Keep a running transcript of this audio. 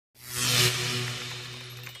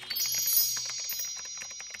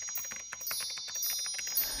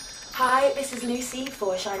Hi, this is Lucy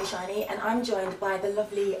for Shiny Shiny, and I'm joined by the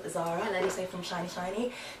lovely Zara, also from Shiny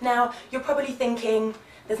Shiny. Now, you're probably thinking,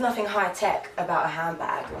 there's nothing high-tech about a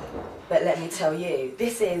handbag, but let me tell you,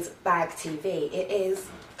 this is Bag TV. It is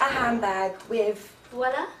a handbag with,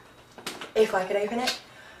 voila, if I could open it,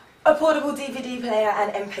 a portable DVD player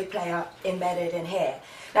and MP player embedded in here.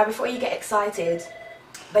 Now, before you get excited,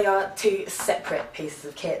 they are two separate pieces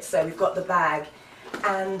of kit. So we've got the bag,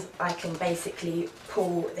 and I can basically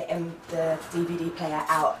pull the DVD player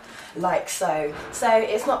out like so. So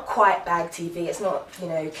it's not quite Bag TV, it's not, you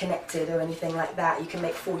know, connected or anything like that. You can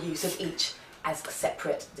make full use of each as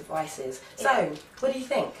separate devices. So, what do you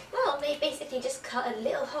think? Well, they basically just cut a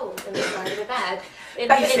little hole in the side of the bag.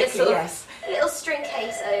 Basically, yes. A little string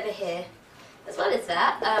case over here. As well as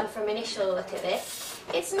that, from initial look at this,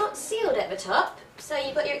 it's not sealed at the top, so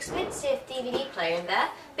you've got your expensive DVD player in there,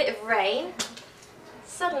 bit of rain.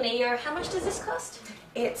 Suddenly you're, how much does this cost?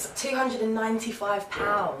 It's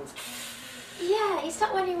 £295. Yeah, you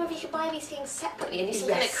start wondering whether you could buy these things separately and do some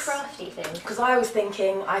kind of crafty thing. Because I was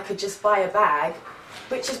thinking I could just buy a bag,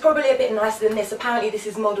 which is probably a bit nicer than this. Apparently this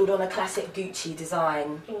is modelled on a classic Gucci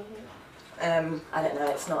design. I don't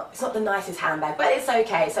know, it's not the nicest handbag, but it's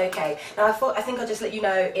okay, it's okay. Now I think I'll just let you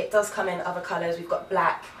know, it does come in other colours. We've got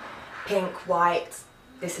black, pink, white.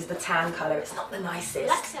 This is the tan colour. It's not the nicest.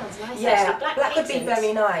 Black sounds nice, yeah, actually. Black would be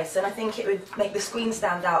very nice, and I think it would make the screen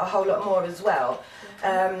stand out a whole lot more as well.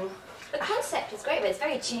 The concept is great, but it's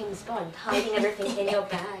very James Bond, hiding everything in your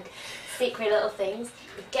bag, secret little things.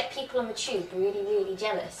 You get people on the tube really, really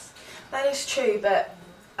jealous. That is true, but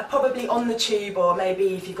probably on the tube, or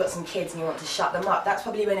maybe if you've got some kids and you want to shut them up, that's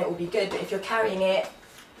probably when it will be good. But if you're carrying it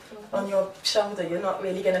on your shoulder, you're not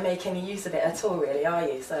really going to make any use of it at all, really, are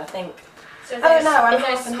you? So I think... So is I don't there, know, I'm is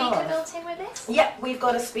there a half and speaker half. built in with this? Yep, we've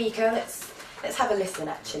got a speaker. Let's have a listen,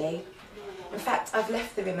 actually. In fact, I've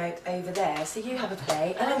left the remote over there, so you have a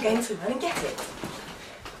play, and I'm going to run and get it.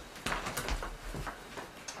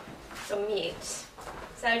 It's on mute.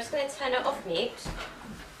 So I'm just going to turn it off mute.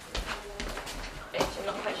 Which I'm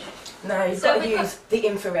not quite sure. No, you've got to use the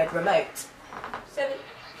infrared remote. So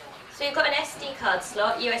you've got an SD card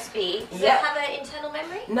slot, USB. Does it have an internal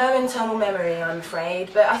memory? No internal memory, I'm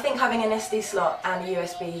afraid, but I think having an SD slot and a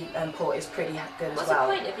USB port is pretty good as well.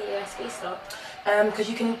 What's the point of the USB slot? Because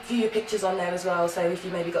you can view your pictures on there as well, so if you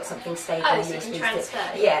maybe got something saved on a so USB you can transfer.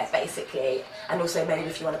 yeah, basically. And also maybe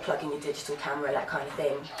if you want to plug in your digital camera, that kind of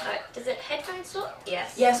thing. Alright, does it headphone slot?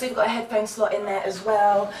 Yes. Yes, we've got a headphone slot in there as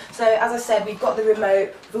well. So as I said, we've got the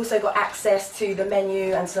remote, we've also got access to the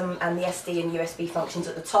menu and the SD and USB functions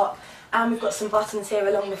at the top. And we've got some buttons here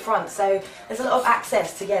along the front, so there's a lot of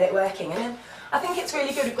access to get it working. And then I think it's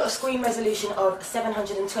really good. We've got a screen resolution of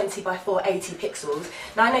 720 by 480 pixels.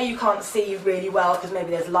 Now I know you can't see really well because maybe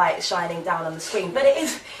there's light shining down on the screen, but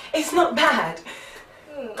it's not bad.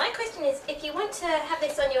 My question is, if you want to have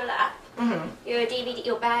this on your lap, your DVD,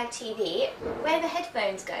 your Bag TV, where do the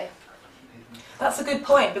headphones go? That's a good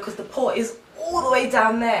point, because the port is all the way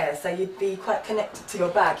down there, so you'd be quite connected to your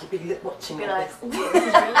bag. You'd be watching it. Like, ooh, this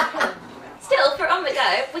is really cool. Still, for on the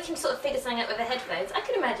go, we can sort of figure something out with the headphones. I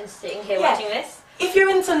can imagine sitting here watching this. If you're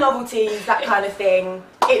into novelties, that kind of thing,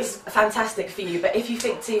 it's fantastic for you. But if you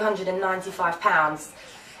think £295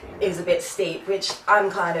 is a bit steep, which I'm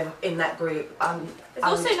kind of in that group. There's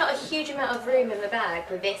also not a huge amount of room in the bag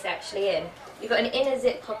with this actually in. You've got an inner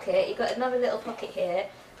zip pocket, you've got another little pocket here,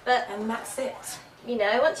 and that's it. You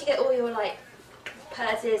know, once you get all your like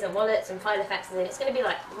purses and wallets and filofaxes in, it's going to be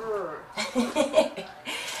like...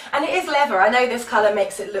 And it is leather. I know this colour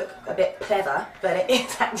makes it look a bit pleather, but it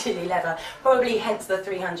is actually leather. Probably hence the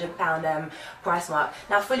 £300 price mark.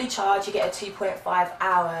 Now fully charged, you get a 2.5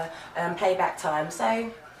 hour playback time,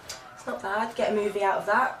 so it's not bad. Get a movie out of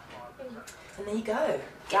that, and there you go.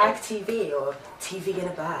 Bag TV, or TV in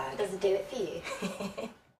a bag. Does it do it for you?